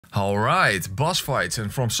Alright, boss fights in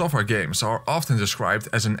From Software games are often described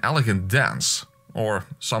as an elegant dance, or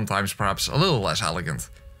sometimes perhaps a little less elegant.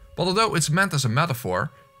 But although it's meant as a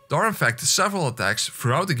metaphor, there are in fact several attacks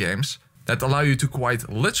throughout the games that allow you to quite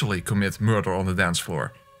literally commit murder on the dance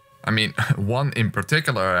floor. I mean, one in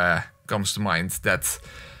particular comes to mind that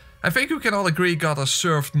I think we can all agree got us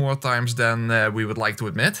served more times than we would like to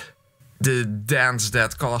admit. The dance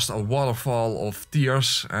that caused a waterfall of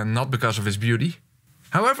tears, and not because of its beauty.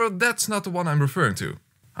 However, that's not the one I'm referring to.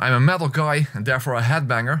 I'm a metal guy and therefore a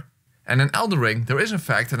headbanger, and in Elden Ring there is in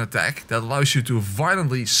fact an attack that allows you to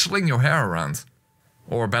violently sling your hair around.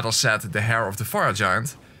 Or better said, the hair of the fire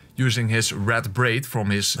giant, using his red braid from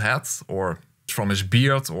his head, or from his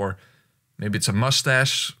beard, or maybe it's a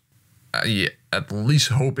mustache. Yeah, at least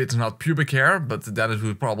hope it's not pubic hair, but then it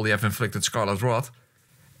would probably have inflicted scarlet rot.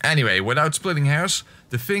 Anyway, without splitting hairs,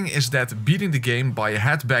 the thing is that beating the game by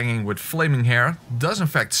headbanging with flaming hair does in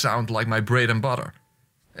fact sound like my bread and butter.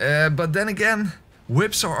 But then again,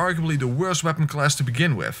 whips are arguably the worst weapon class to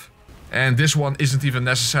begin with. And this one isn't even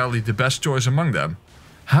necessarily the best choice among them.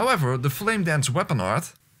 However, the flame dance weapon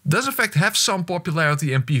art does in fact have some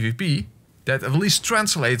popularity in PvP that at least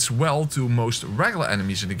translates well to most regular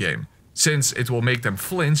enemies in the game, since it will make them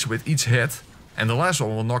flinch with each hit and the last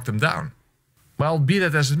one will knock them down. Well, be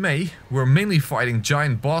that as it may, we're mainly fighting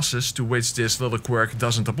giant bosses to which this little quirk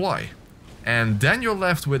doesn't apply. And then you're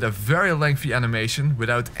left with a very lengthy animation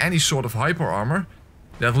without any sort of hyper armor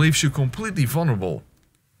that leaves you completely vulnerable.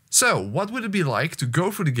 So, what would it be like to go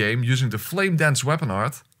through the game using the flame dance weapon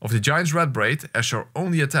art of the giant's red braid as your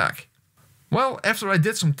only attack? Well, after I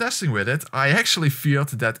did some testing with it, I actually feared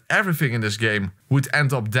that everything in this game would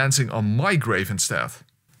end up dancing on my grave instead.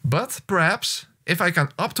 But perhaps, if I can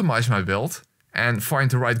optimize my build and find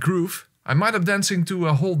the right groove, I might up dancing to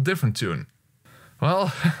a whole different tune.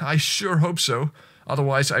 Well, I sure hope so,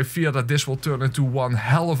 otherwise I fear that this will turn into one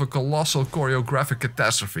hell of a colossal choreographic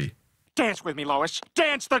catastrophe. Dance with me, Lois.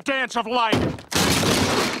 Dance the dance of life!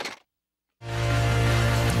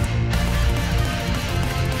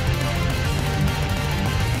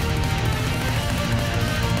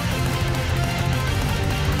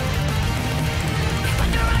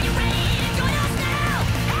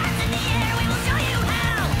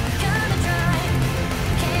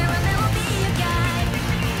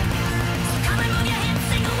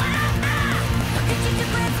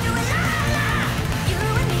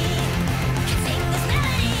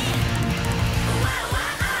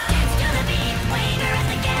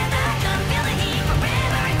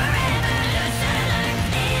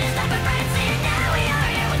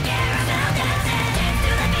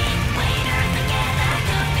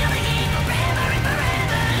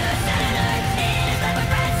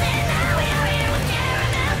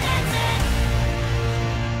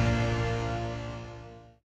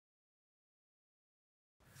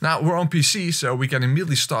 Now, we're on PC, so we can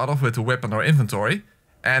immediately start off with the whip in our inventory.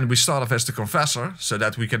 And we start off as the Confessor, so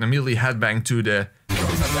that we can immediately headbang to the...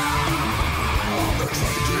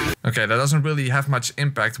 Okay, that doesn't really have much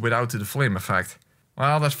impact without the flame effect.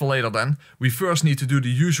 Well, that's for later then. We first need to do the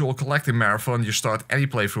usual collecting marathon you start any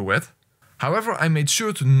playthrough with. However, I made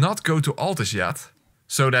sure to not go to Altus yet,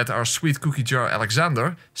 so that our sweet cookie jar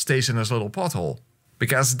Alexander stays in his little pothole.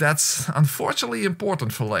 Because that's unfortunately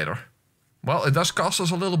important for later. Well, it does cost us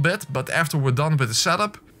a little bit, but after we're done with the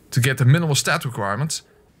setup, to get the minimal stat requirements,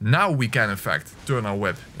 now we can in fact turn our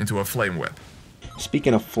whip into a flame whip.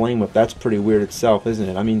 Speaking of flame whip, that's pretty weird itself, isn't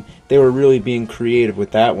it? I mean, they were really being creative with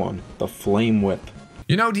that one, the flame whip.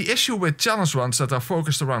 You know, the issue with challenge runs that are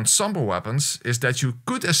focused around somber weapons is that you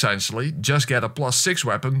could essentially just get a +6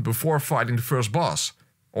 weapon before fighting the first boss,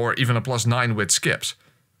 or even a +9 with skips.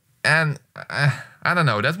 And, I don't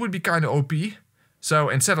know, that would be kinda OP. So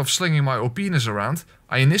instead of slinging my OPness around,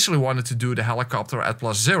 I initially wanted to do the helicopter at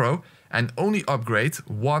 +0 and only upgrade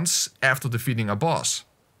once after defeating a boss.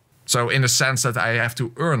 So in the sense that I have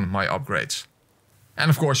to earn my upgrades.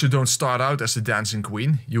 And of course you don't start out as the dancing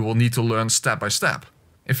queen, you will need to learn step by step.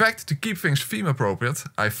 In fact, to keep things theme appropriate,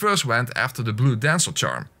 I first went after the blue dancer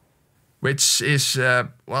charm. Which is,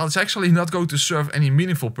 well, it's actually not going to serve any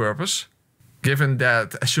meaningful purpose, given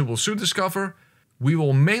that, as you will soon discover, we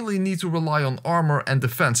will mainly need to rely on armor and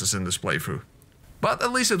defenses in this playthrough. But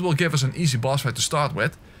at least it will give us an easy boss fight to start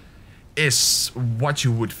with, is what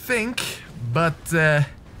you would think, but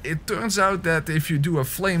it turns out that if you do a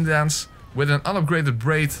flame dance with an unupgraded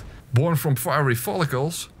braid born from fiery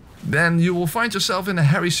follicles, then you will find yourself in a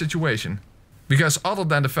hairy situation. Because other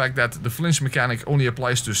than the fact that the flinch mechanic only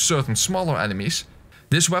applies to certain smaller enemies,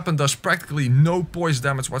 this weapon does practically no poise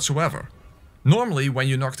damage whatsoever. Normally, when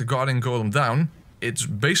you knock the guardian golem down, it's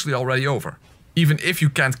basically already over. Even if you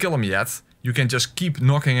can't kill him yet, you can just keep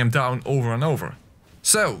knocking him down over and over.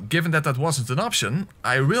 So, given that that wasn't an option,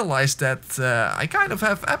 I realized that I kind of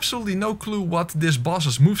have absolutely no clue what this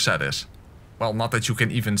boss's moveset is. Well, not that you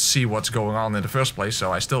can even see what's going on in the first place,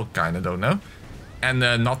 so I still kinda don't know. And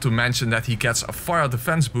not to mention that he gets a fire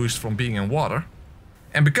defense boost from being in water.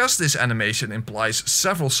 And because this animation implies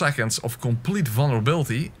several seconds of complete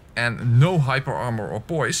vulnerability and no hyper armor or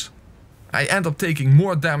poise, I end up taking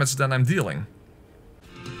more damage than I'm dealing.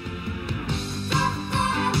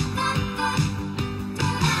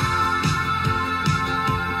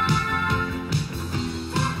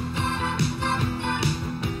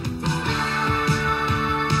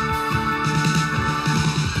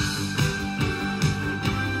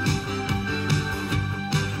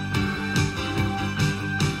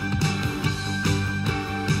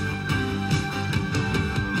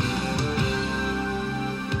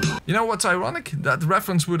 You know what's ironic? That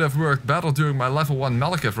reference would have worked better during my level 1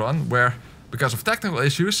 Malekith run, where, because of technical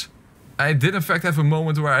issues, I did in fact have a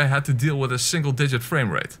moment where I had to deal with a single-digit frame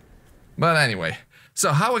rate. But anyway,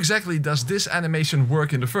 so how exactly does this animation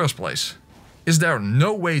work in the first place? Is there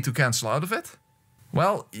no way to cancel out of it?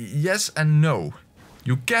 Well, yes and no.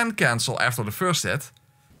 You can cancel after the first hit,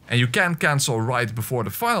 and you can cancel right before the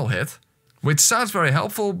final hit, which sounds very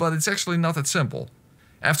helpful, but it's actually not that simple.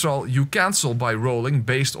 After all, you cancel by rolling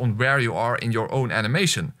based on where you are in your own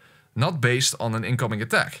animation, not based on an incoming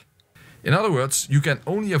attack. In other words, you can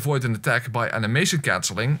only avoid an attack by animation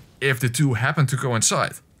cancelling if the two happen to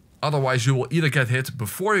coincide. Otherwise you will either get hit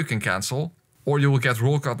before you can cancel, or you will get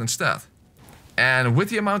roll cut instead. And with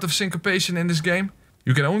the amount of syncopation in this game,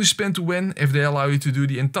 you can only spin to win if they allow you to do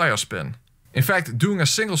the entire spin. In fact, doing a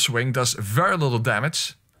single swing does very little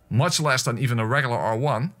damage, much less than even a regular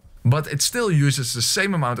R1, but it still uses the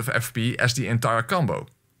same amount of FP as the entire combo.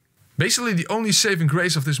 Basically the only saving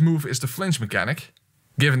grace of this move is the flinch mechanic,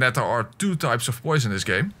 given that there are two types of poise in this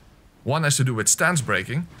game. One has to do with stance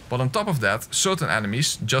breaking, but on top of that, certain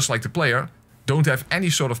enemies, just like the player, don't have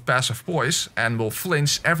any sort of passive poise and will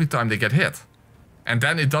flinch every time they get hit. And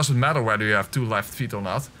then it doesn't matter whether you have two left feet or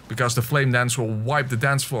not, because the flame dance will wipe the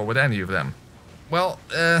dance floor with any of them. Well,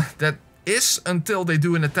 that is until they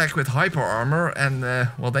do an attack with hyper armor and,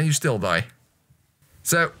 well, then you still die.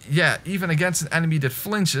 So, yeah, even against an enemy that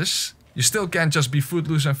flinches, you still can't just be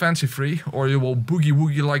footloose and fancy free, or you will boogie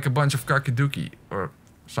woogie like a bunch of kakiduki, or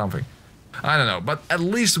something. I don't know, but at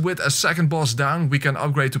least with a second boss down, we can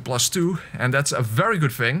upgrade to +2, and that's a very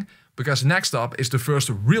good thing, because next up is the first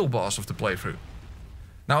real boss of the playthrough.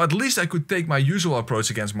 Now, at least I could take my usual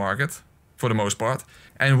approach against Market, for the most part,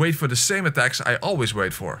 and wait for the same attacks I always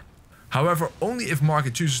wait for. However, only if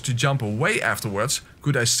Market chooses to jump away afterwards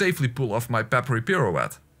could I safely pull off my peppery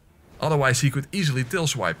pirouette. Otherwise he could easily tail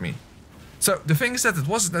swipe me. So the thing is that it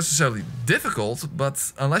wasn't necessarily difficult,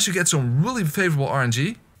 but unless you get some really favorable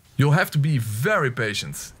RNG, you'll have to be very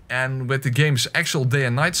patient. And with the game's actual day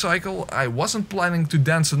and night cycle, I wasn't planning to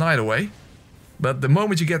dance the night away. But the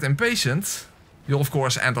moment you get impatient, you'll of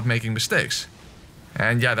course end up making mistakes.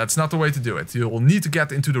 And yeah, that's not the way to do it. You'll need to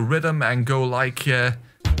get into the rhythm and go like...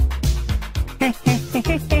 And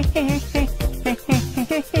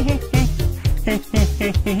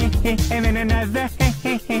then another.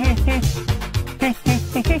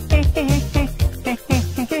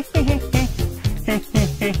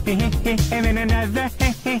 And then another.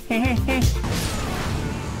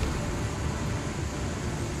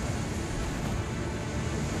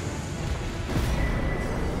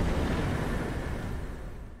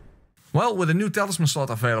 Well, with a new talisman slot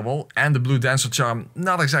available and the blue dancer charm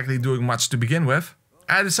not exactly doing much to begin with,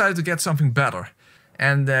 I decided to get something better.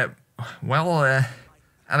 And, well,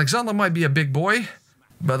 Alexander might be a big boy,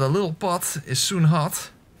 but a little pot is soon hot.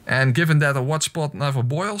 And given that a watch pot never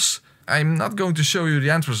boils, I'm not going to show you the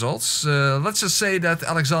end results. Let's just say that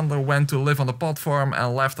Alexander went to live on the pot farm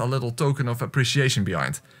and left a little token of appreciation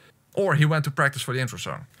behind. Or he went to practice for the intro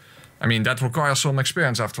song. I mean, that requires some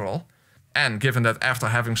experience after all. And given that after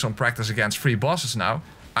having some practice against 3 bosses now,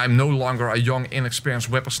 I'm no longer a young inexperienced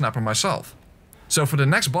whippersnapper myself. So for the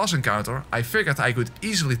next boss encounter, I figured I could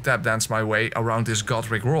easily tap dance my way around this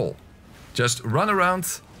Godric roll. Just run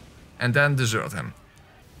around and then desert him.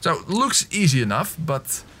 So looks easy enough,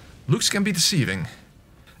 but looks can be deceiving.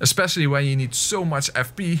 Especially when you need so much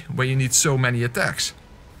FP, when you need so many attacks.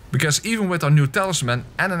 Because even with our new talisman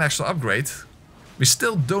and an extra upgrade, we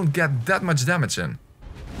still don't get that much damage in.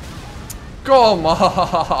 Come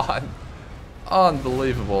on!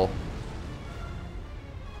 Unbelievable.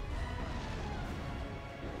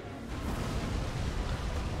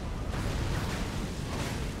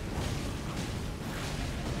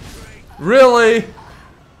 Really?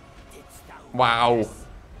 Wow.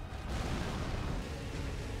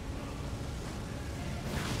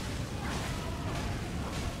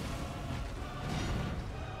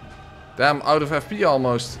 Damn, out of FP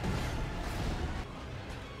almost.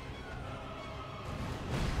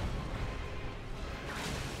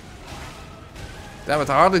 Damn it,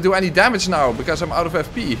 I hardly do any damage now because I'm out of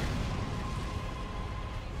FP.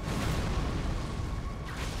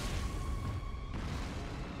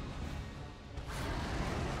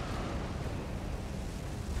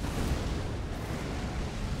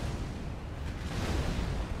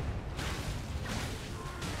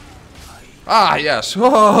 Ah, yes.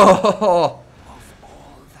 Oh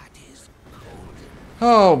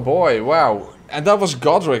boy, wow. And that was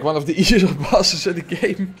Godric, one of the easier bosses in the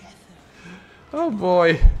game. Oh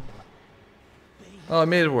boy. Oh, I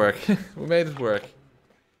made it work. We made it work.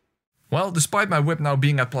 Well, despite my whip now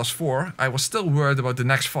being at +4, I was still worried about the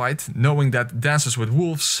next fight, knowing that Dances with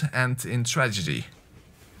Wolves end in tragedy.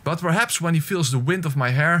 But perhaps when he feels the wind of my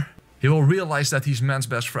hair, he will realize that he's man's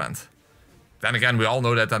best friend. Then again, we all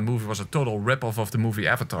know that that movie was a total rip-off of the movie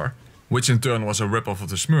Avatar, which in turn was a rip-off of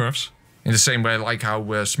the Smurfs, in the same way like how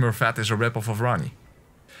Smurfette is a rip-off of Rani.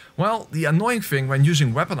 Well, the annoying thing when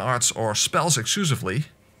using weapon arts or spells exclusively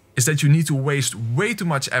is that you need to waste way too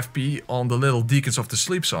much FP on the little Deacons of the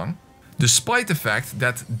Sleep Song, despite the fact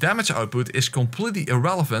that damage output is completely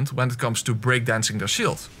irrelevant when it comes to breakdancing their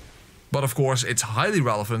shield. But of course it's highly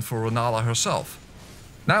relevant for Rennala herself.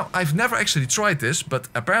 Now, I've never actually tried this, but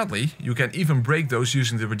apparently you can even break those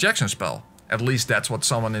using the rejection spell. At least that's what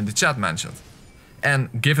someone in the chat mentioned.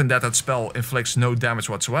 And given that that spell inflicts no damage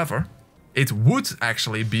whatsoever, it would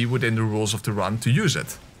actually be within the rules of the run to use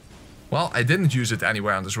it. Well, I didn't use it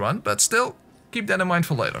anywhere on this run, but still, keep that in mind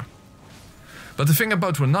for later. But the thing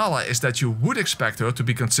about Rennala is that you would expect her to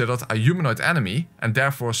be considered a humanoid enemy and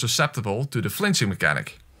therefore susceptible to the flinching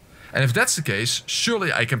mechanic. And if that's the case,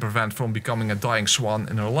 surely I can prevent from becoming a dying swan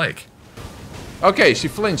in her lake. Okay, she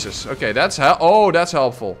flinches. Okay, that's that's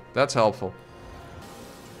helpful. That's helpful.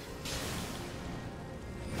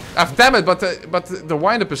 Ah, damn it, but the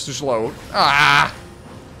wind-up is too slow. Ah!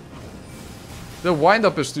 The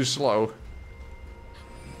wind-up is too slow.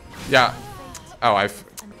 Yeah. Oh,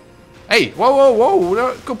 Hey, whoa, whoa, whoa!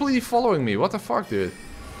 They're completely following me. What the fuck, dude?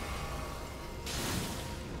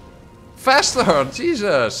 Faster!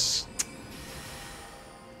 Jesus!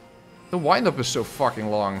 The wind-up is so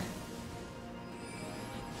fucking long.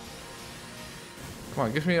 Come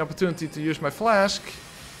on, give me an opportunity to use my flask.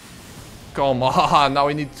 Come on, now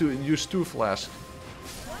I need to use 2 flasks.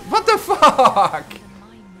 What the fuck?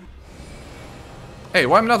 Hey,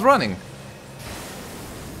 why am I not running?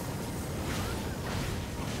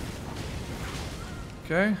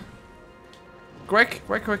 Okay. Quick,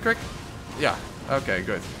 quick, quick, quick. Yeah, okay,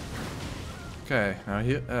 good. Okay, now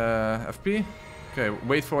here, FP. Okay,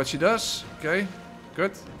 wait for what she does. Okay,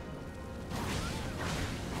 good.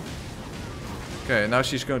 Okay, now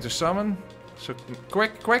she's going to summon. So,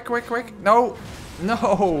 quick, quick, quick, quick. No!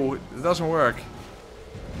 No! It doesn't work.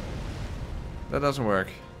 That doesn't work.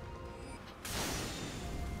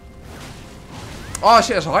 Oh,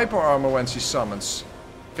 she has hyper armor when she summons.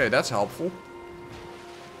 Okay, that's helpful.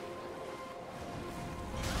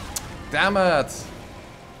 Damn it!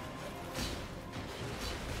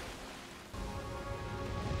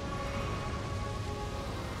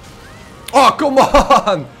 Oh, come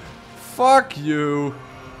on! Fuck you.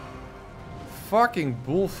 Fucking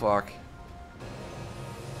bullfuck.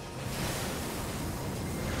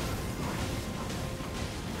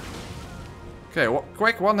 Okay,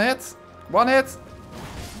 quick, 1 hit. 1 hit.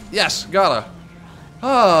 Yes, got her.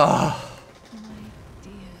 Ah.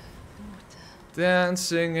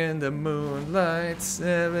 Dancing in the moonlight,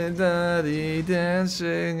 everybody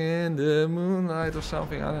dancing in the moonlight or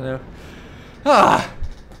something, I don't know. Ah.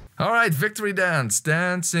 Alright, victory dance.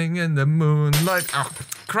 Dancing in the moonlight. Oh,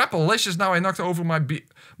 crap-alicious, now I knocked over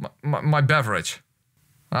my beverage.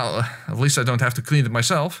 Well, at least I don't have to clean it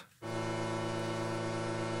myself.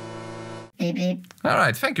 Beep beep.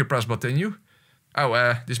 Alright, thank you, Press Continue.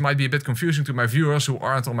 Oh, this might be a bit confusing to my viewers who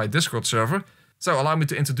aren't on my Discord server. So allow me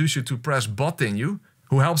to introduce you to Press Continue,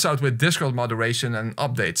 who helps out with Discord moderation and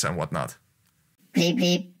updates and whatnot. Bleep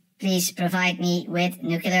bleep. Please provide me with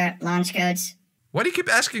nuclear launch codes. Why do you keep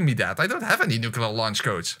asking me that? I don't have any nuclear launch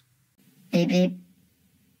codes. Bleep bleep.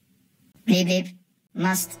 Bleep bleep.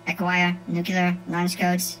 Must acquire nuclear launch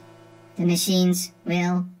codes. The machines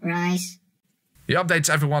will rise. He updates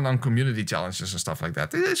everyone on community challenges and stuff like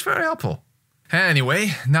that. It's very helpful.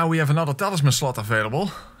 Anyway, now we have another talisman slot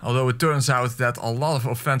available. Although it turns out that a lot of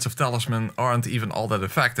offensive talisman aren't even all that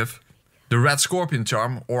effective. The Red Scorpion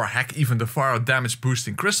Charm, or heck even the fire damage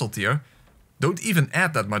boosting crystal tier, don't even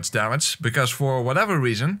add that much damage, because for whatever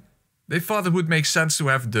reason, they thought it would make sense to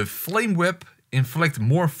have the Flame Whip inflict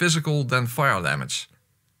more physical than fire damage.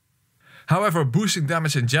 However, boosting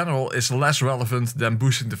damage in general is less relevant than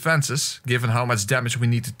boosting defenses, given how much damage we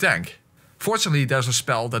need to tank. Fortunately, there's a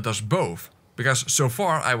spell that does both, because so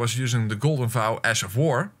far I was using the Golden Vow Ash of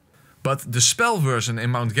War, but the spell version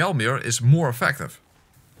in Mount Gelmir is more effective.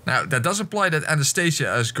 Now, that does imply that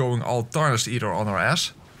Anastasia is going all Tarnished Eater on her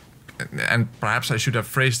ass, and perhaps I should have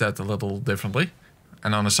phrased that a little differently.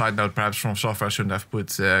 And on a side note, perhaps From Software shouldn't have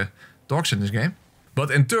put dogs in this game. But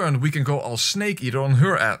in turn, we can go all Snake Eater on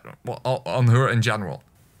her, on her in general.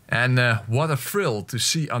 And what a thrill to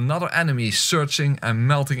see another enemy searching and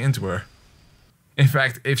melting into her. In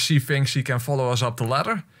fact, if she thinks she can follow us up the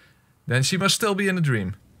ladder, then she must still be in a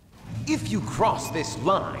dream. If you cross this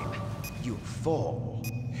line, you fall.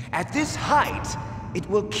 At this height, it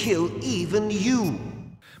will kill even you.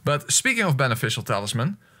 But speaking of beneficial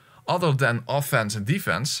talisman, other than offense and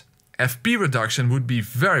defense, FP reduction would be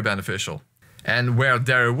very beneficial. And where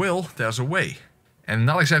there a will, there's a way. And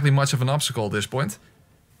not exactly much of an obstacle at this point.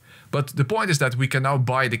 But the point is that we can now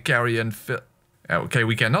buy the carrion. Okay,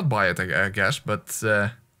 we cannot buy it, I guess, but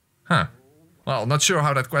well, not sure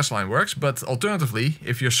how that questline works, but alternatively,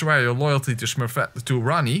 if you swear your loyalty to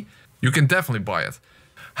Rani, you can definitely buy it.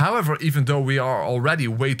 However, even though we are already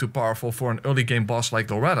way too powerful for an early game boss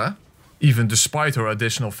like Loretta, even despite her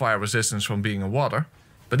additional fire resistance from being in water,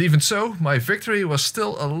 but even so, my victory was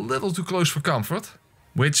still a little too close for comfort,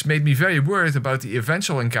 which made me very worried about the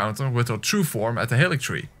eventual encounter with her true form at the Helix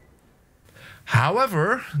Tree.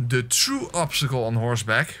 However, the true obstacle on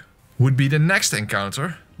horseback would be the next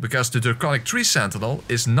encounter, because the Draconic Tree Sentinel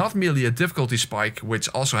is not merely a difficulty spike, which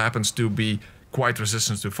also happens to be quite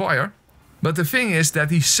resistant to fire, but the thing is that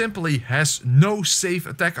he simply has no safe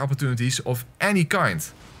attack opportunities of any kind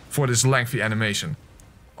for this lengthy animation,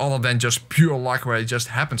 other than just pure luck where he just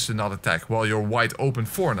happens to not attack while you're wide open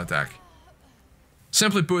for an attack.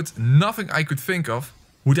 Simply put, nothing I could think of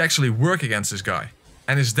would actually work against this guy,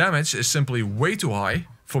 and his damage is simply way too high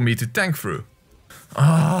for me to tank through.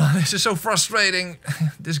 Oh, this is so frustrating.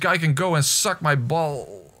 This guy can go and suck my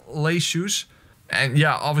ball lace shoes. And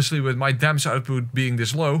yeah, obviously with my damage output being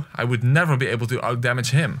this low, I would never be able to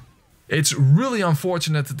outdamage him. It's really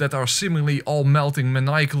unfortunate that our seemingly all-melting,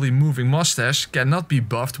 maniacally moving mustache cannot be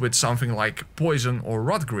buffed with something like poison or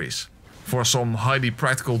rot grease for some highly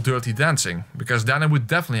practical dirty dancing, because then I would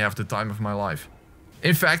definitely have the time of my life.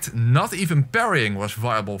 In fact, not even parrying was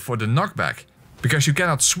viable for the knockback, because you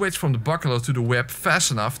cannot switch from the buckler to the whip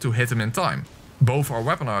fast enough to hit him in time. Both are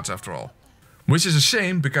weapon arts after all. Which is a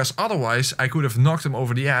shame, because otherwise I could have knocked him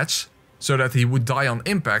over the edge so that he would die on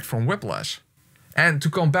impact from whiplash. And to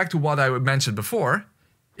come back to what I mentioned before,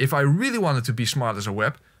 if I really wanted to be smart as a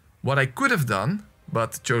whip, what I could have done,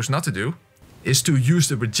 but chose not to do, is to use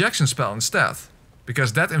the rejection spell instead,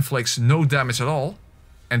 because that inflicts no damage at all,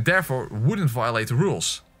 and therefore wouldn't violate the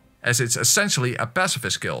rules, as it's essentially a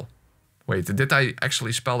pacifist skill. Wait, did I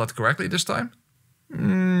actually spell that correctly this time?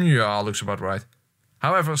 Yeah, looks about right.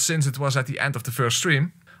 However, since it was at the end of the first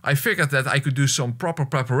stream, I figured that I could do some proper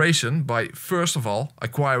preparation by, first of all,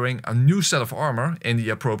 acquiring a new set of armor in the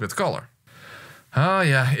appropriate color. Ah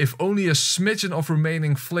yeah, if only a smidgen of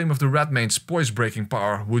remaining Flame of the Redmane's poise breaking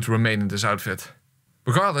power would remain in this outfit.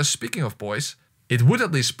 Regardless, speaking of poise, it would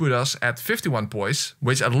at least put us at 51 poise,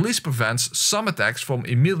 which at least prevents some attacks from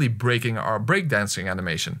immediately breaking our breakdancing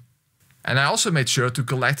animation. And I also made sure to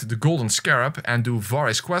collect the Golden Scarab and do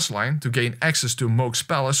Vari's questline to gain access to Moog's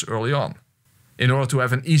Palace early on, in order to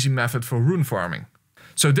have an easy method for rune farming.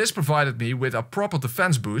 So this provided me with a proper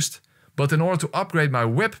defense boost, but in order to upgrade my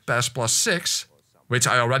whip past +6, which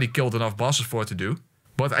I already killed enough bosses for to do,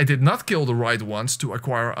 but I did not kill the right ones to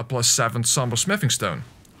acquire a +7 Somber Smithing Stone.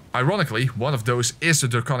 Ironically, one of those is the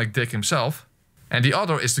Draconic Dick himself, and the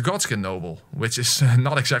other is the Godskin Noble, which is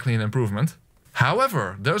not exactly an improvement.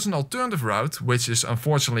 However, there's an alternative route, which is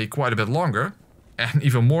unfortunately quite a bit longer, and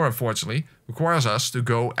even more unfortunately, requires us to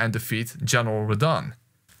go and defeat General Radahn.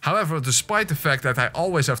 However, despite the fact that I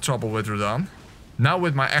always have trouble with Radahn, now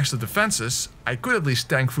with my extra defenses, I could at least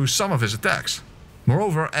tank through some of his attacks.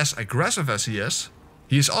 Moreover, as aggressive as he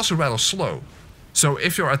is also rather slow. So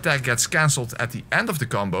if your attack gets cancelled at the end of the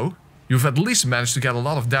combo, you've at least managed to get a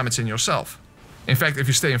lot of damage in yourself. In fact, if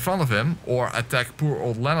you stay in front of him, or attack poor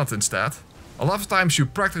old Leonard instead, a lot of times you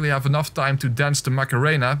practically have enough time to dance the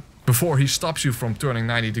Macarena before he stops you from turning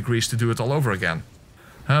 90 degrees to do it all over again.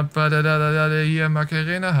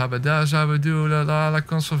 Macarena, habada zabadu la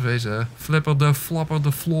conserveze. Flipper de flopper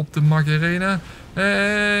de flop de Macarena.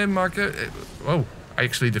 Hey, oh, I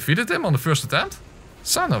actually defeated him on the first attempt?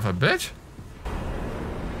 Son of a bitch.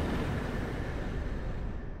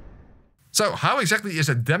 So how exactly is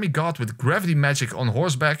a demigod with gravity magic on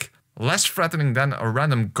horseback less threatening than a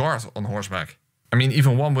random guard on horseback? I mean,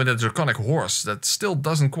 even one with a draconic horse, that still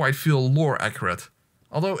doesn't quite feel lore accurate.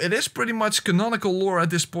 Although it is pretty much canonical lore at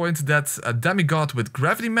this point that a demigod with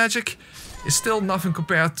gravity magic is still nothing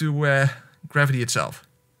compared to gravity itself.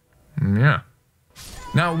 Yeah.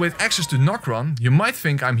 Now, with access to Nokron, you might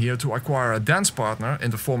think I'm here to acquire a dance partner in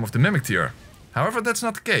the form of the Mimic tier. However, that's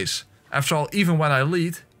not the case. After all, even when I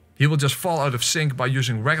lead, he will just fall out of sync by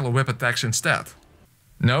using regular whip attacks instead.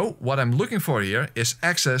 No, what I'm looking for here is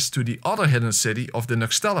access to the other hidden city of the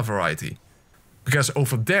Nokstella variety. Because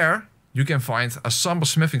over there, you can find a Somber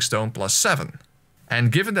Smithing Stone +7.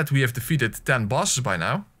 And given that we have defeated 10 bosses by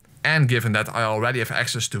now, and given that I already have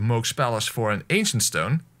access to Moog's Palace for an Ancient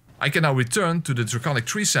Stone, I can now return to the Draconic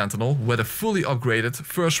Tree Sentinel with a fully upgraded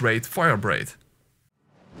first-rate Fire Braid.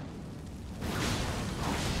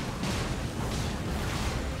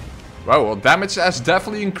 Wow, well, damage has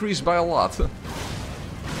definitely increased by a lot.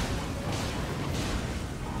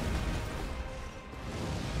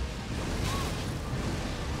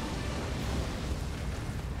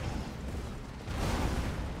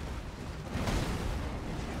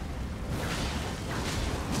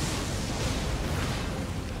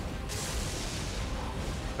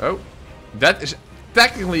 Oh, that is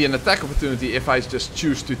technically an attack opportunity if I just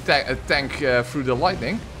choose to tank through the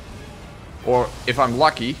lightning. Or if I'm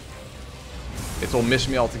lucky, it will miss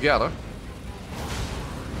me altogether.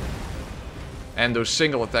 And those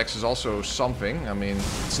single attacks is also something. I mean,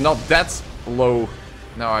 it's not that low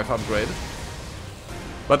now I've upgraded.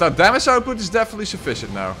 But our damage output is definitely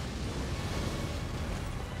sufficient now.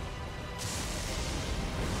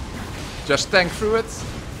 Just tank through it.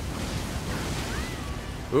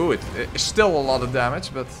 Ooh, it's still a lot of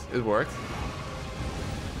damage, but it worked.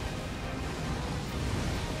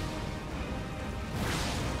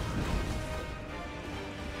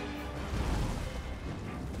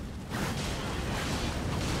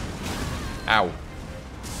 Ow.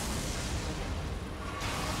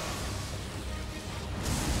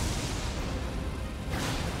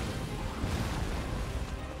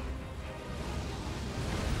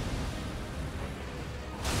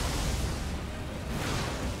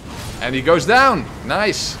 And he goes down.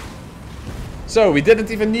 Nice. So we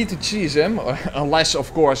didn't even need to cheese him, unless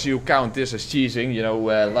of course you count this as cheesing, you know,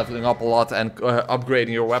 leveling up a lot and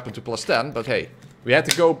upgrading your weapon to +10. But hey, we had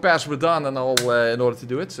to go past Radahn and all in order to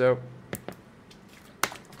do it, so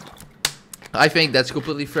I think that's a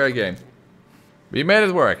completely fair game. We made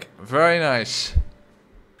it work. Very nice.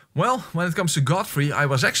 Well, when it comes to Godfrey, I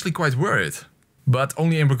was actually quite worried. But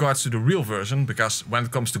only in regards to the real version, because when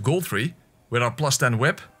it comes to Godfrey, with our +10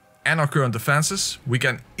 whip and our current defenses, we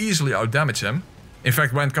can easily outdamage him. In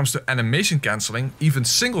fact, when it comes to animation cancelling, even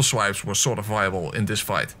single swipes were sort of viable in this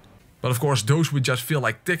fight. But of course, those would just feel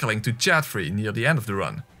like tickling to Chadfrey near the end of the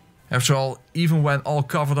run. After all, even when all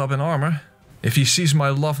covered up in armor, if he sees my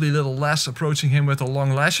lovely little lass approaching him with her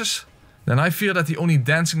long lashes, then I fear that the only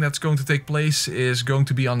dancing that's going to take place is going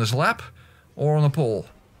to be on his lap or on a pole.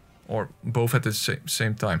 Or both at the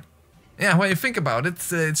same time. Yeah, when you think about it,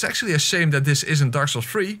 it's actually a shame that this isn't Dark Souls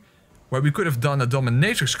 3, where we could have done a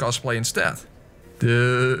Dominatrix cosplay instead.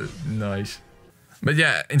 Nice. But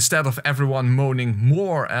yeah, instead of everyone moaning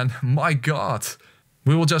more and my god,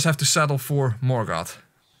 we will just have to settle for Morgoth.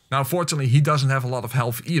 Now fortunately he doesn't have a lot of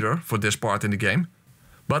health either for this part in the game.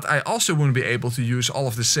 But I also wouldn't be able to use all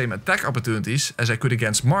of the same attack opportunities as I could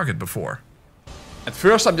against Margit before. At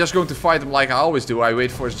first I'm just going to fight him like I always do, I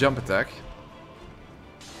wait for his jump attack.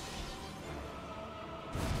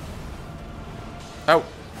 Oh,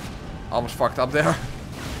 almost fucked up there.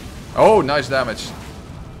 Oh, nice damage.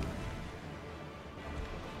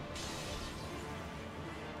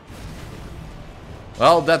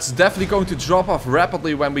 Well, that's definitely going to drop off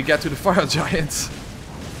rapidly when we get to the fire giant.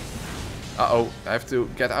 Uh-oh, I have to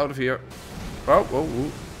get out of here. Oh, oh,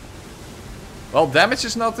 oh. Well, damage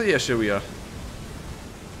is not the issue here.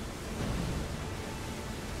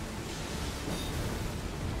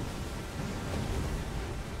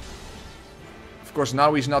 Of course,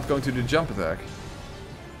 now he's not going to do jump attack.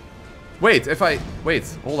 Wait, if I... Wait,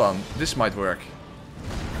 hold on. This might work.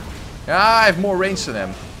 Yeah, I have more range than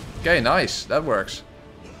him. Okay, nice. That works.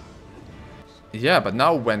 Yeah, but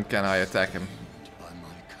now when can I attack him?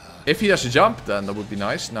 If he does a jump, then that would be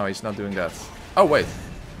nice. No, he's not doing that. Oh, wait.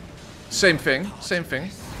 Same thing. Same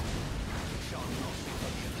thing.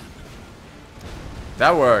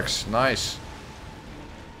 That works. Nice.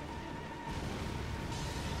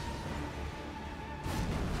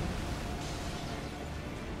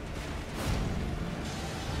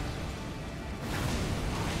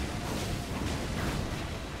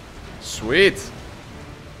 Sweet.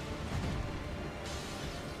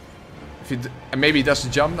 If he maybe he does the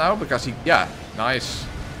jump now because he... Yeah, nice.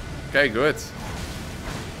 Okay, good.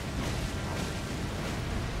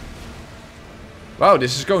 Wow,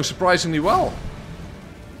 this is going surprisingly well.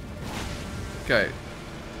 Okay.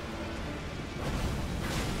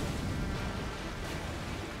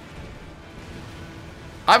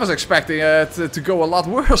 I was expecting it to go a lot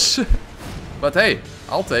worse. But hey,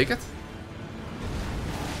 I'll take it.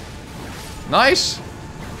 Nice.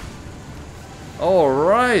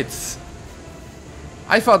 Alright.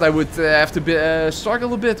 I thought I would have to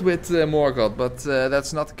struggle a bit with Morgoth, but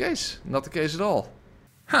that's not the case. Not the case at all.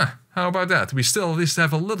 Huh, how about that? We still at least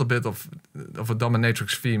have a little bit of a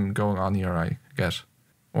dominatrix theme going on here, I guess.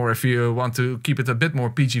 Or if you want to keep it a bit more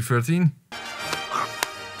PG-13.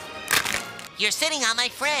 You're sitting on my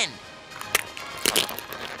friend.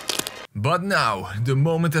 But now, the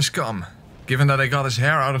moment has come. Given that I got his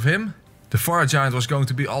hair out of him, the fire giant was going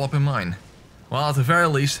to be all up in mine. Well, at the very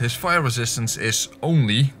least, his fire resistance is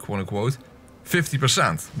only, quote-unquote,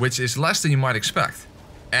 50%, which is less than you might expect.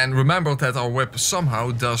 And remember that our whip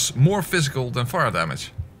somehow does more physical than fire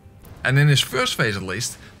damage. And in his first phase at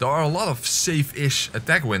least, there are a lot of safe-ish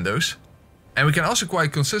attack windows. And we can also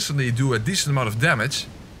quite consistently do a decent amount of damage,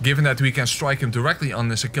 given that we can strike him directly on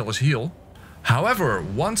his Achilles heel. However,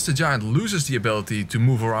 once the giant loses the ability to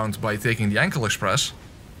move around by taking the ankle express,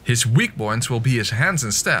 his weak points will be his hands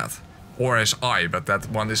instead. Or his eye, but that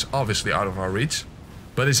one is obviously out of our reach.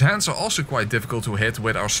 But his hands are also quite difficult to hit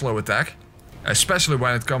with our slow attack, especially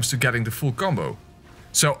when it comes to getting the full combo.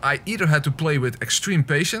 So I either had to play with extreme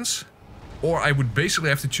patience, or I would basically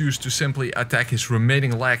have to choose to simply attack his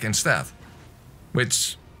remaining leg instead.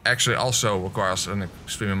 Which actually also requires an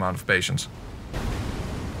extreme amount of patience.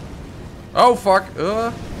 Oh fuck!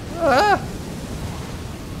 Oh,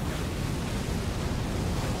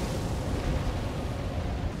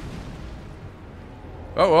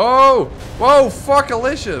 whoa! Whoa, fuck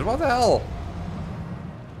Alicious, what the hell?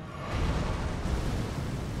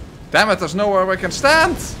 Damn it, there's nowhere we can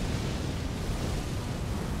stand!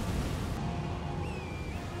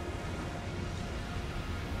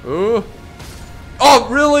 Ooh. Oh,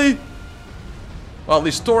 really? Well, at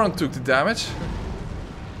least Torrent took the damage.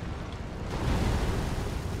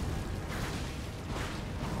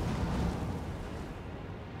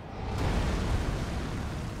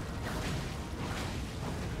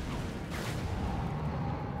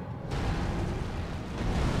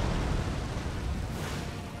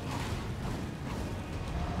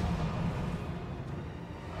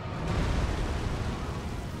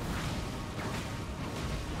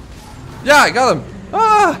 Yeah, I got him!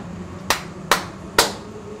 Ah!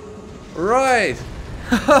 Right!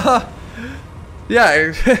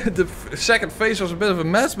 Yeah, the second phase was a bit of a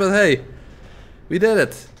mess, but hey, we did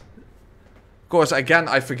it. Of course, again,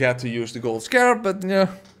 I forget to use the gold scarab, but yeah,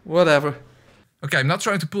 whatever. Okay, I'm not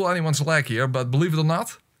trying to pull anyone's leg here, but believe it or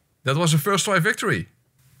not, that was a first try victory.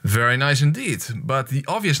 Very nice indeed, but the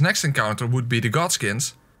obvious next encounter would be the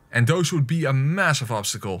Godskins, and those would be a massive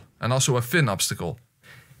obstacle, and also a thin obstacle.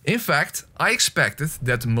 In fact, I expected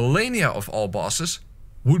that Malenia of all bosses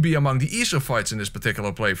would be among the easier fights in this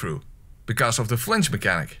particular playthrough, because of the flinch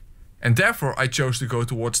mechanic, and therefore I chose to go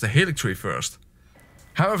towards the Helix tree first.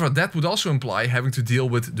 However, that would also imply having to deal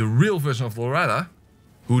with the real version of Loretta,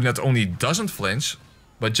 who not only doesn't flinch,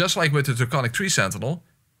 but just like with the Draconic Tree Sentinel,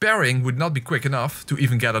 parrying would not be quick enough to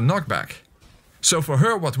even get a knockback. So for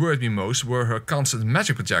her, what worried me most were her constant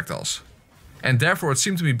magic projectiles. And therefore it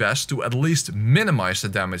seemed to be best to at least minimize the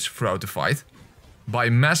damage throughout the fight by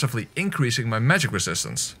massively increasing my magic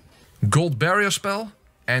resistance. Gold barrier spell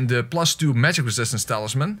and the +2 magic resistance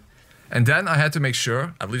talisman, and then I had to make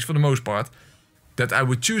sure, at least for the most part, that I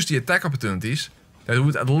would choose the attack opportunities that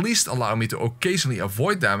would at least allow me to occasionally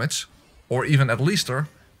avoid damage, or even at leaster,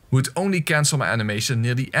 would only cancel my animation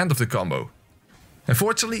near the end of the combo.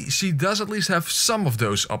 Unfortunately, she does at least have some of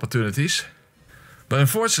those opportunities. But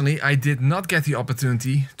unfortunately, I did not get the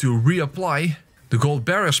opportunity to reapply the gold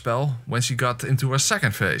barrier spell when she got into her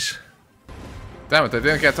second phase. Damn it, I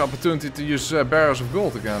didn't get the opportunity to use barriers of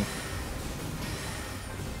gold again.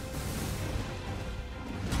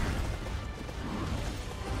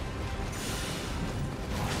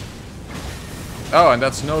 Oh, and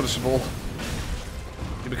that's noticeable.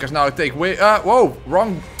 Because now I take way... whoa!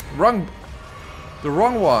 The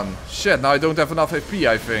wrong one. Shit, now I don't have enough AP,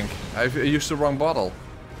 I think. I used the wrong bottle.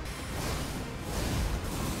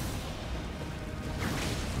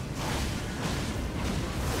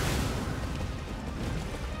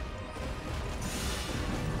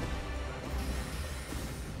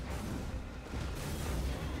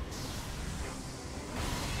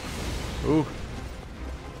 Ooh.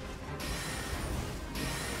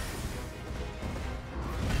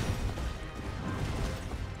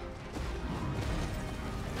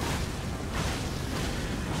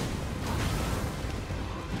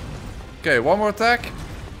 Okay, one more attack.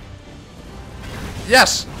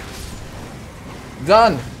 Yes!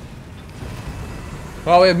 Done!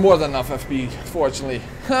 Well, we have more than enough FP, fortunately.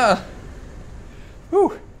 Ha!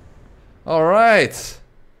 Whew! Alright.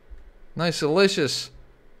 Nice, delicious.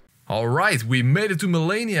 Alright, we made it to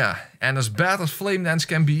Malenia. And as bad as flame dance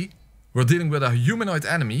can be, we're dealing with a humanoid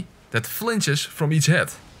enemy that flinches from each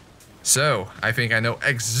hit. So, I think I know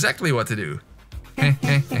exactly what to do. And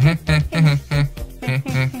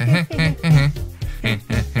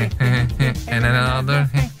another.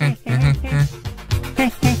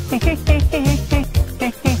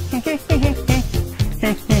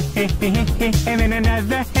 And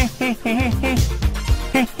another.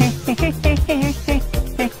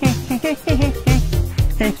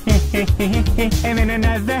 And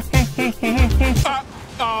another.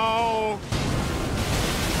 Uh-oh!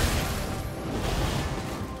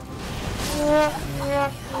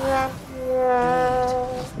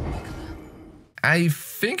 I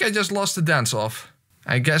think I just lost the dance off.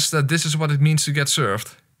 I guess that this is what it means to get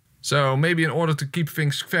served. So maybe in order to keep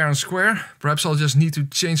things fair and square, perhaps I'll just need to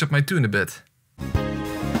change up my tune a bit.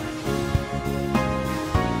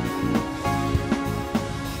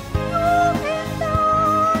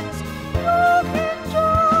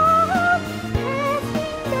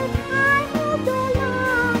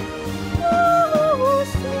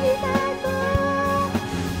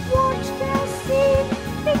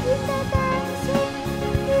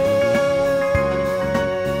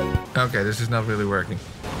 Okay, this is not really working.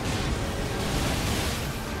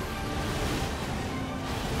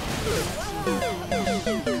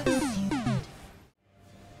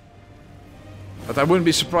 But I wouldn't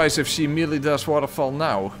be surprised if she immediately does waterfall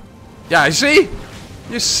now. Yeah, you see?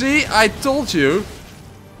 You see? I told you.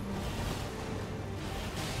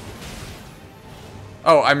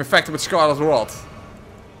 Oh, I'm infected with Scarlet Rot.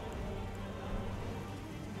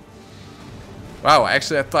 Wow, I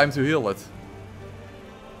actually had time to heal it.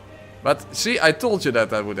 But see, I told you that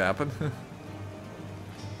that would happen.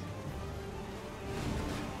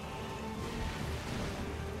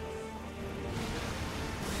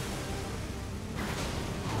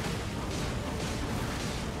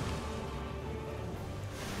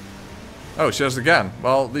 Oh, she has the gun.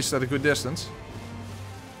 Well, at least at a good distance.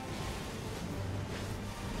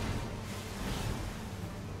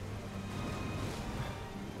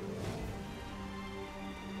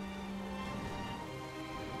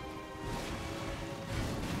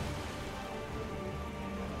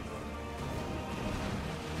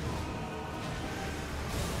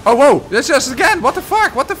 Oh, whoa! This is again! What the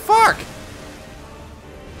fuck? What the fuck?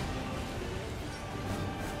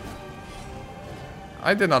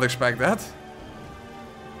 I did not expect that.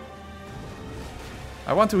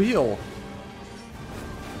 I want to heal.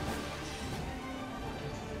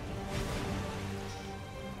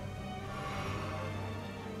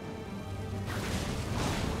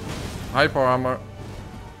 Hyperarmor.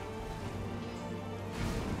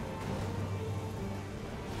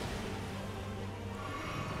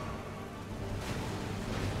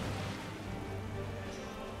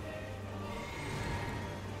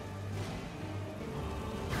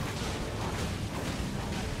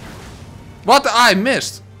 What? I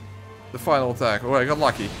missed the final attack. Oh, I got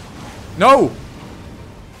lucky. No!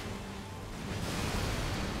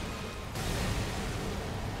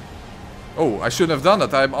 Oh, I shouldn't have done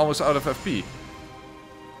that. I'm almost out of FP.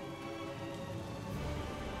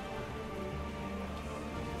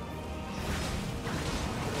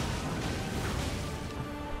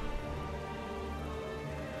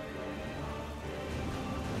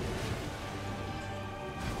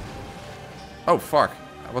 Oh, fuck.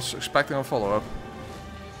 I was expecting a follow-up.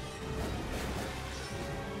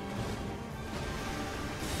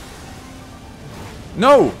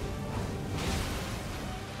 No!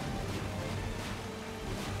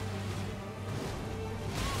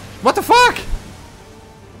 What the fuck?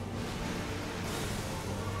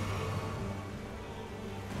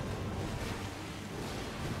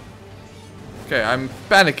 Okay, I'm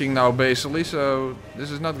panicking now basically, so this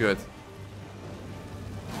is not good.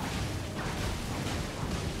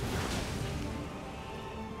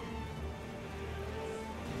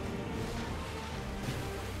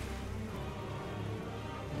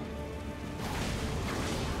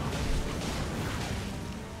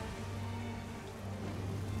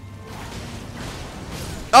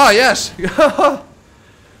 Oh, yes!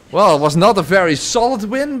 Well, it was not a very solid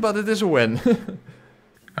win, but it is a win.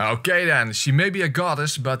 Okay then, she may be a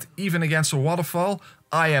goddess, but even against a waterfowl,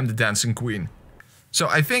 I am the dancing queen. So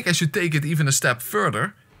I think I should take it even a step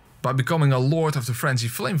further by becoming a lord of the frenzy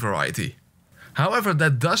flame variety. However,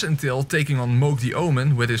 that does entail taking on Moke the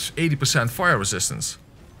Omen with his 80% fire resistance.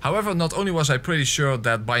 However, not only was I pretty sure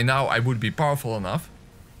that by now I would be powerful enough,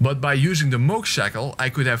 but by using the Moke Shackle I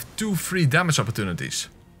could have 2 free damage opportunities.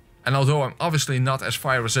 And although I'm obviously not as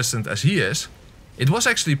fire resistant as he is, it was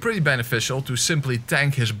actually pretty beneficial to simply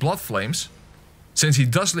tank his blood flames, since he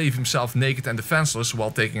does leave himself naked and defenseless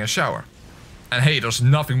while taking a shower. And hey, there's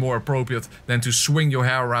nothing more appropriate than to swing your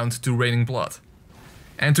hair around to raining blood.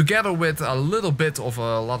 And together with a little bit of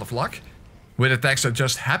a lot of luck, with attacks that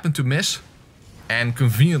just happen to miss, and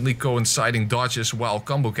conveniently coinciding dodges while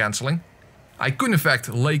combo cancelling, I could in fact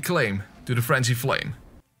lay claim to the Frenzy Flame.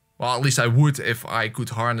 Well, at least I would if I could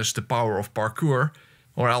harness the power of parkour,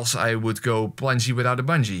 or else I would go plungy without a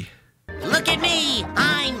bungee. Look at me!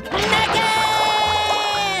 I'm naked!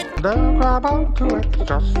 They'll grab onto it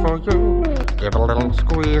just for you. Give a little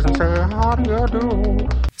squeeze and say, how do you do?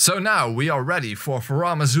 So now we are ready for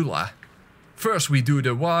Farama Zula. First we do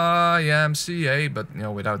the YMCA, but you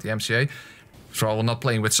know, without the MCA. So we're not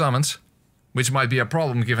playing with summons, which might be a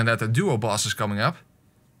problem given that the duo boss is coming up.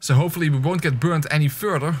 So hopefully we won't get burnt any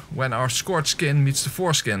further when our scorched skin meets the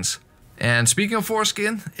foreskins. And speaking of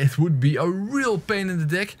foreskin, it would be a real pain in the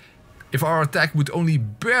dick if our attack would only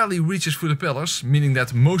barely reach through the pillars, meaning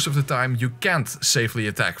that most of the time you can't safely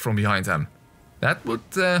attack from behind them. That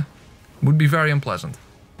would be very unpleasant.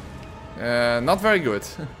 Not very good.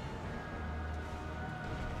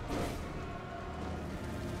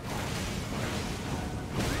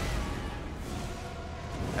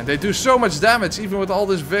 And they do so much damage, even with all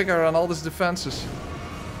this vigor and all these defenses.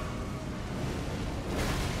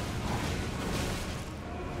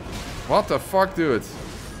 What the fuck, dude?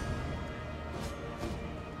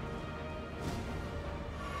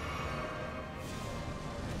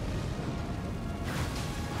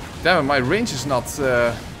 Damn it, my range is not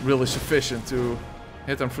really sufficient to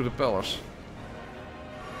hit them through the pillars.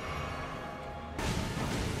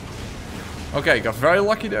 Okay, got very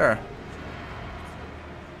lucky there.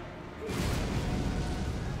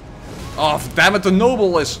 Oh, damn it, the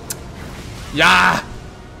noble is... Yeah!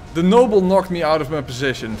 The noble knocked me out of my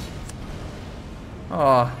position.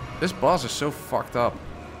 Oh, this boss is so fucked up.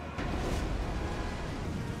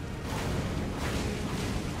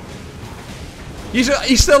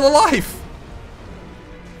 He's still alive!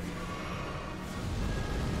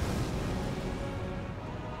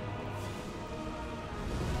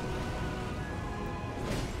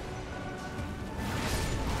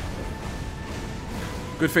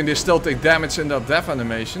 Good thing they still take damage in their death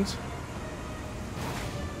animations.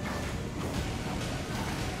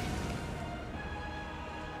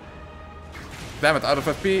 Damn it, out of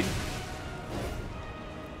FP.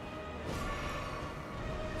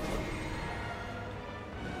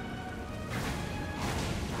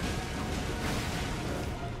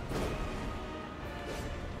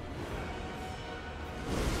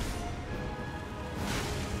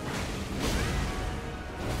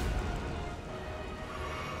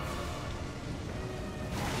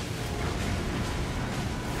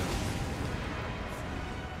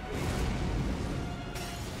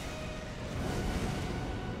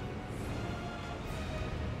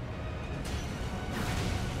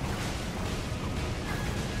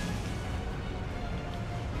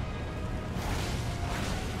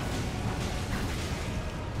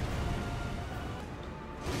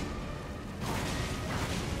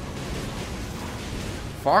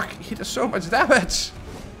 Fuck, he does so much damage.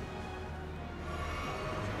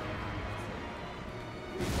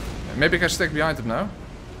 Maybe I can stick behind him now.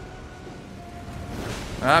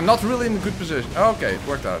 I'm not really in a good position. Okay, it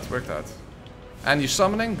worked out, worked out. And he's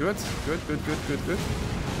summoning, good, good, good, good, good, good.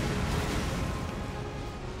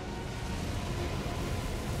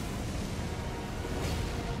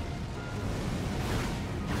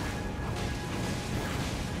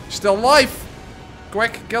 Still alive!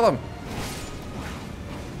 Quick, kill him.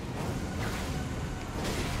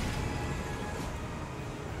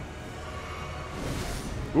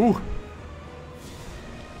 Ooh.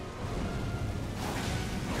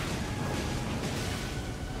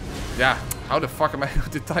 Yeah, how the fuck am I going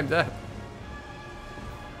to time that?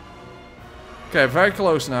 Okay, very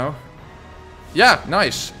close now. Yeah,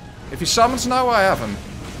 nice. If he summons now, I have him.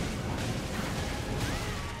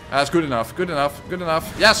 That's good enough, good enough, good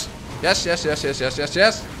enough. Yes! Yes, yes, yes, yes, yes, yes,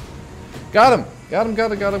 yes! Got him! Got him,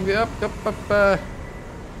 got him, got him. Yep, yep,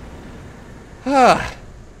 yep.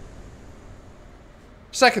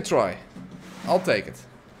 Second try. I'll take it.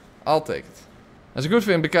 I'll take it. That's a good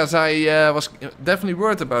thing, because I was definitely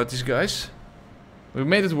worried about these guys. We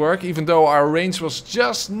made it work, even though our range was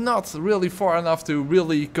just not really far enough to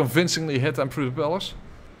really convincingly hit them through the pillars.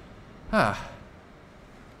 Ah.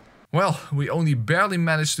 Well, we only barely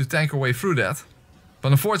managed to tank our way through that.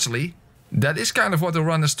 But unfortunately, that is kind of what the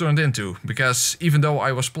run has turned into, because even though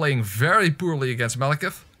I was playing very poorly against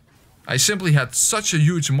Malenia, I simply had such a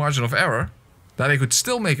huge margin of error that I could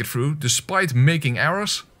still make it through despite making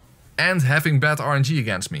errors and having bad RNG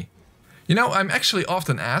against me. You know, I'm actually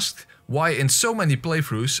often asked why in so many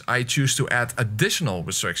playthroughs I choose to add additional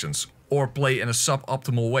restrictions or play in a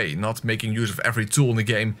suboptimal way, not making use of every tool in the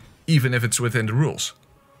game even if it's within the rules.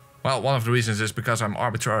 Well, one of the reasons is because I'm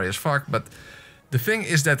arbitrary as fuck, but the thing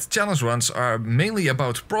is that challenge runs are mainly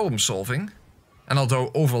about problem solving, and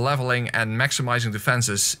although over-leveling and maximizing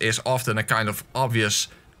defenses is often a kind of obvious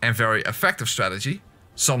and very effective strategy,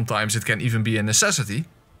 sometimes it can even be a necessity,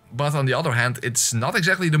 but on the other hand, it's not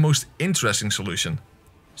exactly the most interesting solution.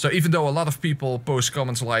 So even though a lot of people post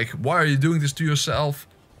comments like, why are you doing this to yourself?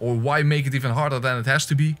 Or why make it even harder than it has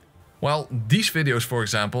to be? Well, these videos, for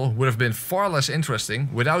example, would have been far less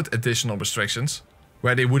interesting without additional restrictions,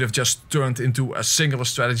 where they would have just turned into a singular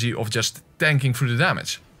strategy of just tanking through the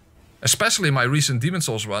damage. Especially my recent Demon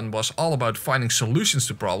Souls run was all about finding solutions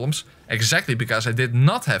to problems, exactly because I did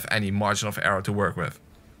not have any margin of error to work with.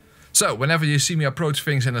 So, whenever you see me approach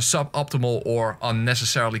things in a suboptimal or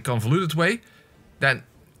unnecessarily convoluted way, then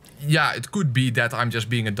yeah, it could be that I'm just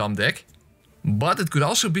being a dumb dick, but it could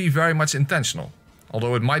also be very much intentional.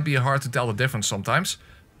 Although it might be hard to tell the difference sometimes,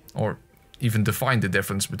 or even define the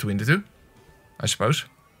difference between the two, I suppose.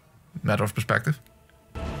 Matter of perspective.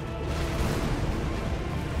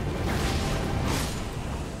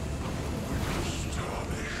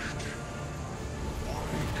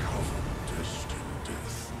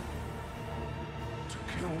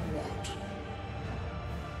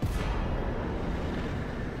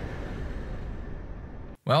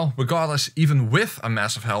 Well, regardless, even with a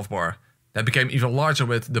massive health bar, that became even larger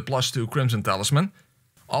with the +2 Crimson Talisman,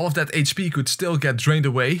 all of that HP could still get drained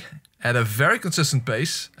away at a very consistent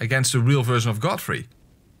pace against the real version of Godfrey.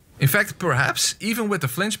 In fact, perhaps even with the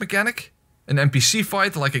flinch mechanic, an NPC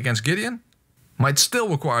fight like against Gideon might still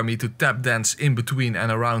require me to tap dance in between and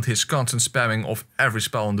around his constant spamming of every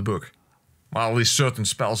spell in the book. Well, at least certain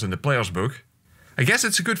spells in the player's book. I guess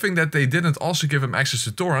it's a good thing that they didn't also give him access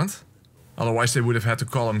to Torrent, otherwise they would have had to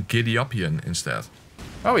call him Giddy-Uppian instead.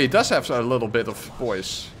 Oh, he does have a little bit of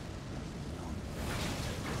voice.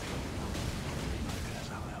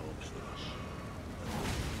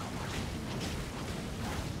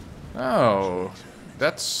 Oh,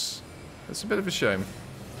 that's a bit of a shame.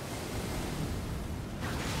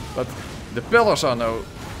 But the pillars are no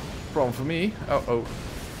problem for me. Oh.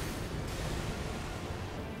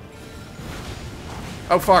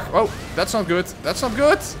 Oh fuck, oh, that's not good. That's not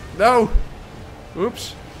good. No.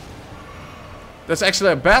 Oops. That's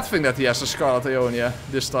actually a bad thing that he has a Scarlet Aeonia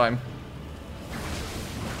this time.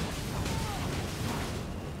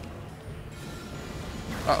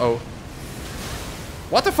 Uh-oh.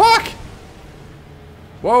 What the fuck?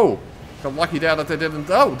 Whoa. Got lucky there that they didn't...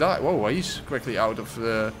 Oh, die. Whoa, he's quickly out of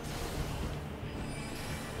the...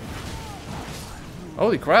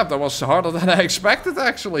 Holy crap, that was harder than I expected,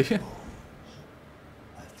 actually.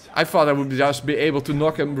 I thought I would just be able to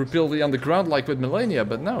knock him repeatedly on the ground like with Malenia,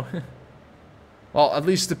 but no. Well, at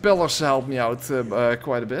least the pillars helped me out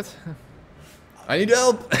quite a bit. I need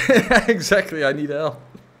help! Exactly, I need help.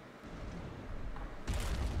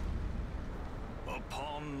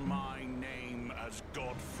 Upon my name as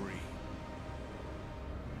Godfrey,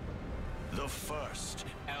 the first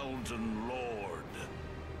Elden Lord.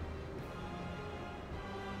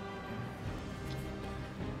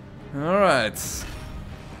 Alright.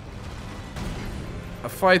 A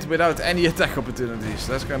fight without any attack opportunities.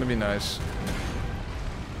 That's gonna be nice.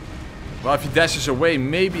 Well, if he dashes away,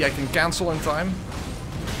 maybe I can cancel in time.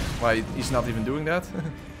 Why, he's not even doing that.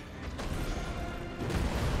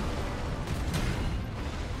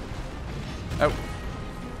 Oh.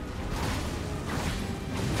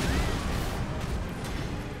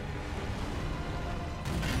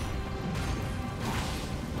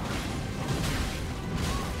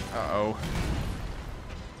 Uh-oh.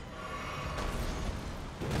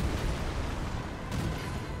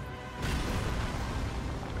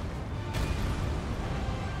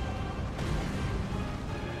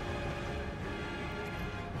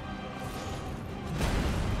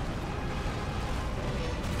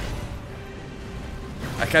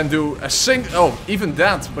 I can do a even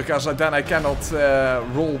that, because then I cannot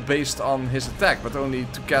roll based on his attack, but only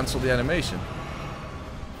to cancel the animation.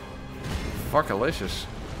 Fuckalicious.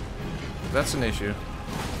 That's an issue.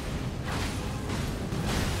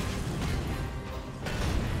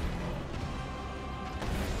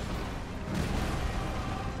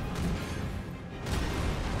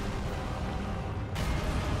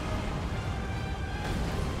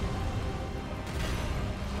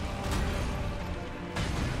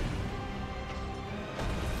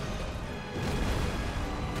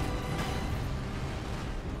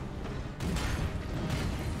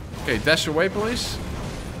 Okay, dash away, please.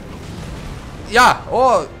 Yeah,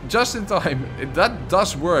 oh, just in time. That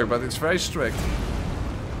does work, but it's very strict.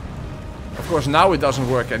 Of course, now it doesn't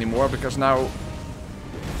work anymore, because now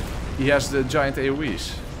he has the giant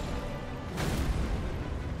AoEs.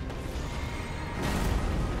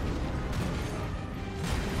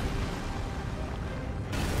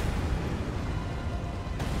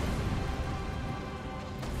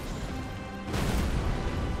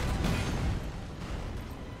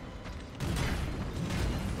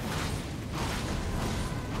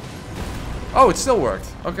 Oh, it still worked.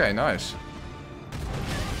 Okay, nice.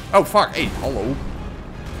 Oh, fuck. Hey, hello.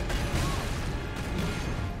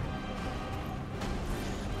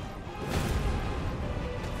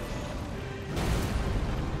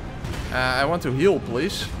 I want to heal,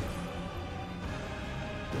 please.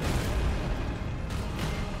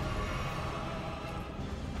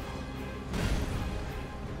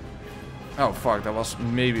 Oh, fuck. That was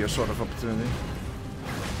maybe a sort of opportunity.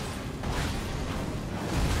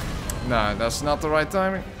 No, that's not the right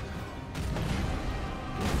timing.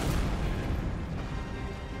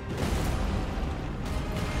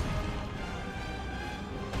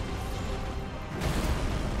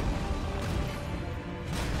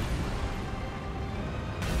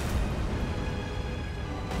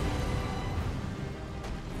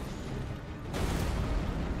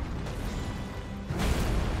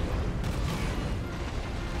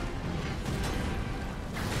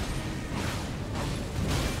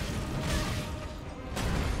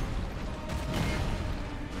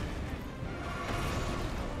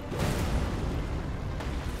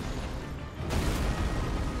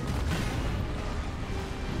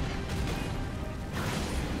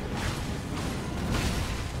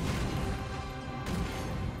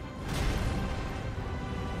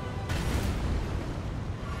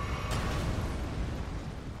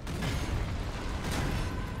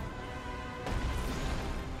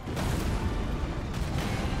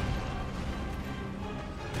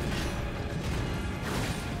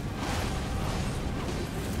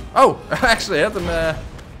 Oh, actually I had them,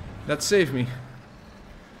 that saved me.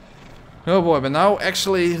 Oh boy, but now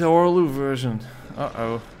actually the Orlu version.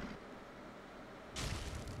 Uh-oh.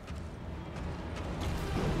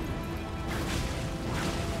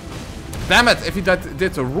 Damn it, if he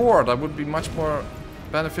did the roar, that would be much more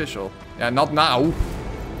beneficial. Yeah, not now.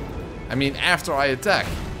 I mean after I attack.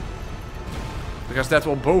 Because that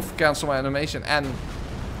will both cancel my animation and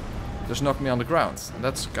just knock me on the ground. And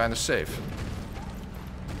that's kind of safe.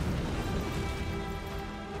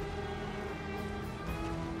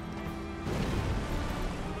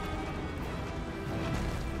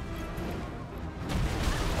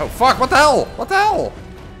 Oh fuck, what the hell? What the hell?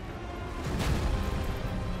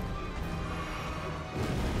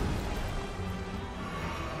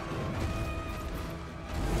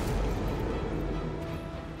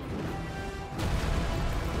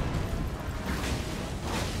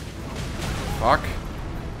 Fuck.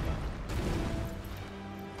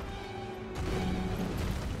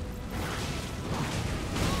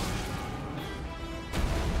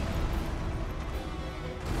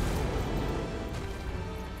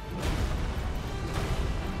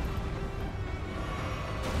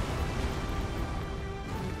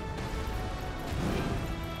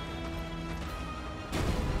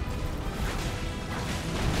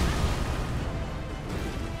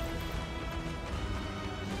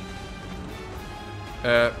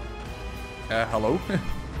 Hello?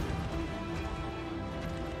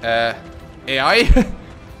 AI?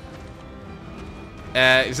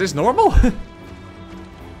 Is this normal?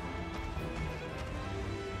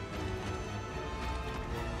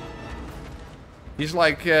 He's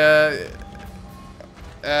like, oh.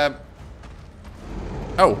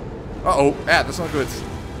 Uh-oh. Yeah, that's not good.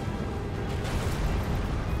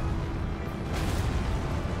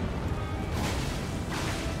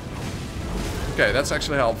 Okay, that's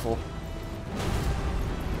actually helpful.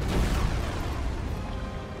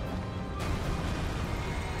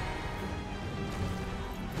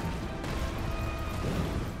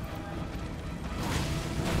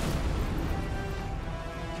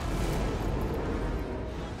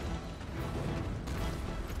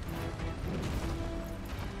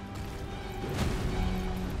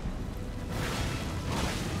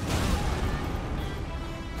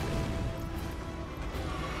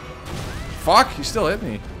 Fuck, he still hit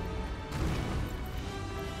me.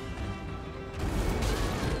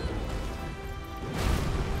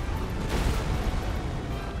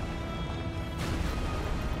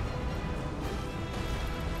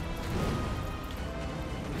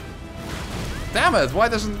 Damn it, why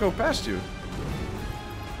doesn't it go past you?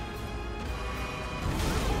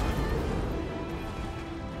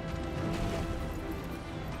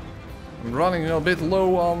 I'm running a bit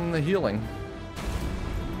low on healing.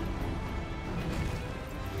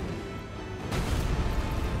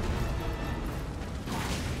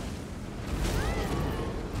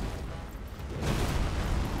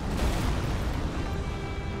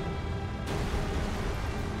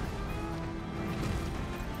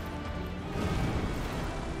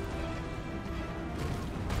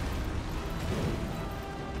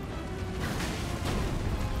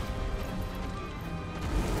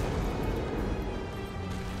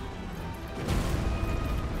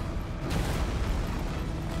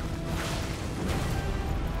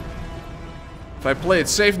 If I play it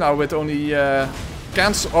safe now with only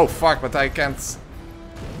cancel. Oh fuck, but I can't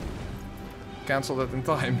cancel that in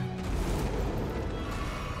time.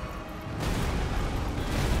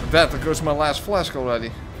 With that, there goes my last flask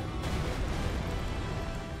already.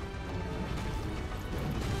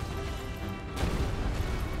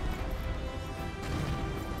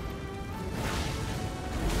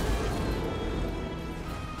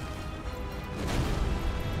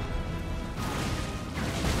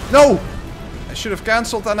 No! I should have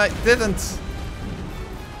cancelled and I didn't.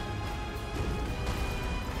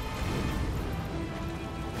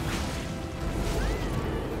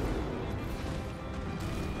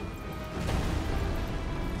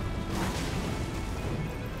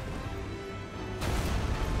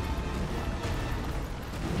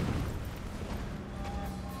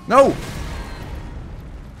 No!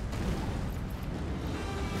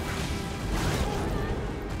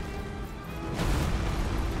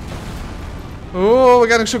 Oh, we're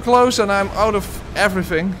getting so close and I'm out of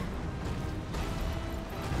everything.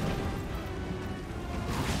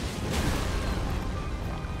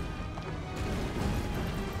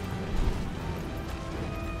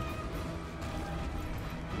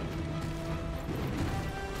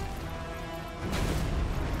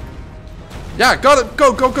 Yeah, got it.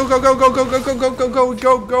 Go, go, go, go, go, go, go, go, go, go, go, go,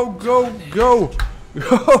 go, go, go,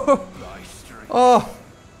 go. Oh.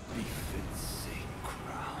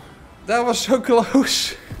 That was so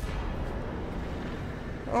close.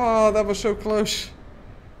 Oh, that was so close.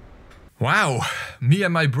 Wow, me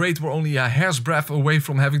and my Braid were only a hair's breadth away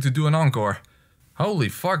from having to do an encore. Holy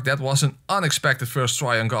fuck, that was an unexpected first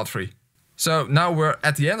try on Godfrey. So now we're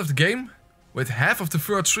at the end of the game, with half of the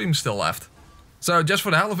third stream still left. So just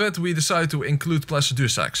for the hell of it, we decided to include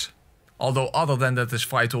Placidusax. Although other than that this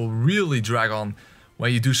fight will really drag on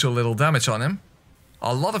when you do so little damage on him,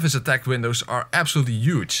 a lot of his attack windows are absolutely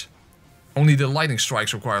huge. Only the lightning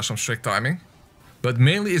strikes require some strict timing. But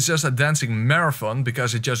mainly it's just a dancing marathon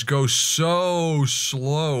because it just goes so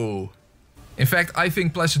slow. In fact, I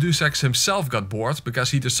think Placidusax himself got bored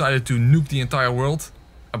because he decided to nuke the entire world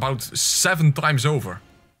about 7 times over.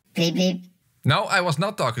 Bleep bleep. No, I was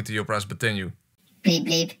not talking to you, Press Continue. Bleep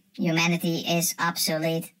bleep. Humanity is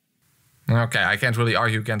obsolete. Okay, I can't really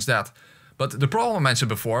argue against that. But the problem I mentioned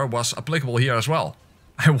before was applicable here as well.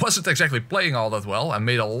 I wasn't exactly playing all that well and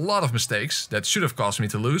made a lot of mistakes that should have caused me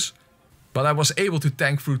to lose. But I was able to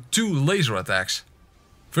tank through 2 laser attacks.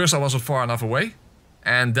 First I wasn't far enough away,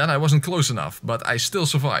 and then I wasn't close enough, but I still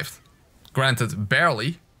survived. Granted,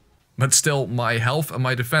 barely, but still my health and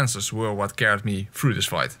my defenses were what carried me through this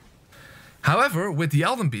fight. However, with the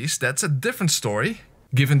Elden Beast, that's a different story,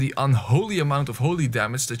 given the unholy amount of holy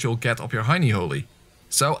damage that you'll get up your Hiney Holy.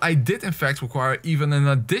 So I did in fact require even an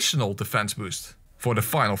additional defense boost for the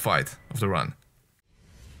final fight of the run.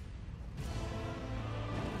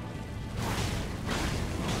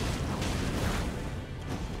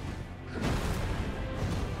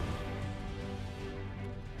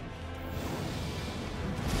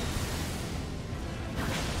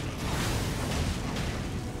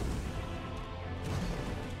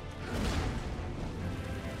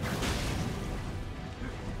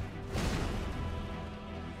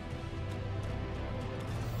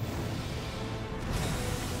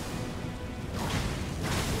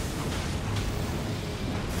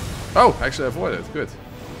 Oh, actually I avoided. Good.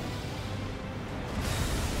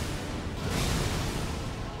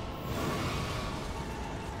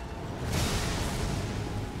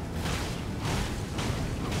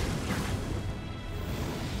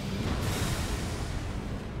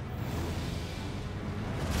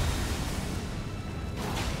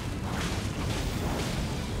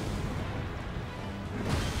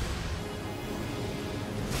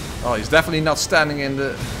 Oh, he's definitely not standing in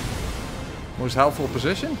the most helpful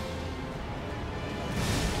position.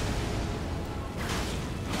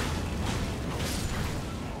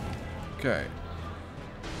 Okay.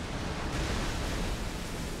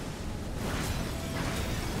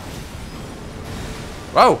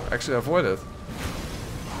 Wow, actually avoided.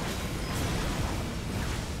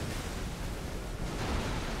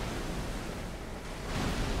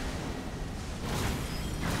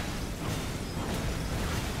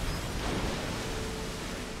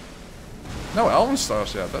 No Elden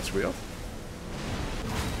Stars yet, that's weird.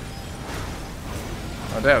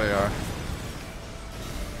 Oh, there they are.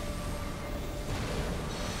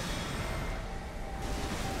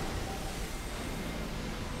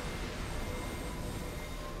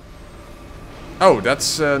 Oh,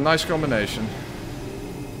 that's a nice combination.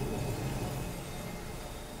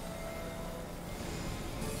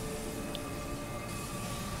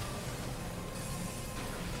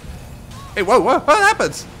 Hey, whoa, what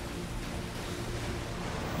happened?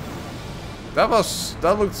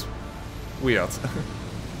 That looked weird.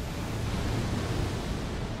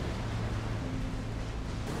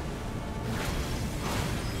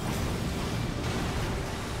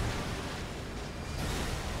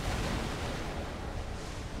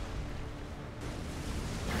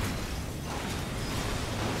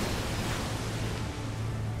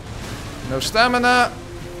 No stamina.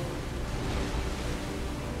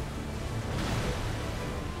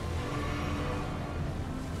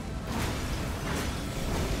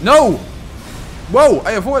 No! Whoa,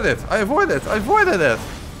 I avoided it. I avoided it.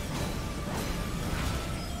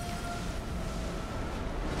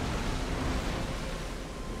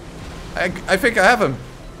 I think I have him.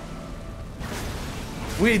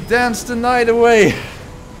 We danced the night away.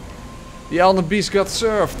 The Elden Beast got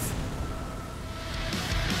served.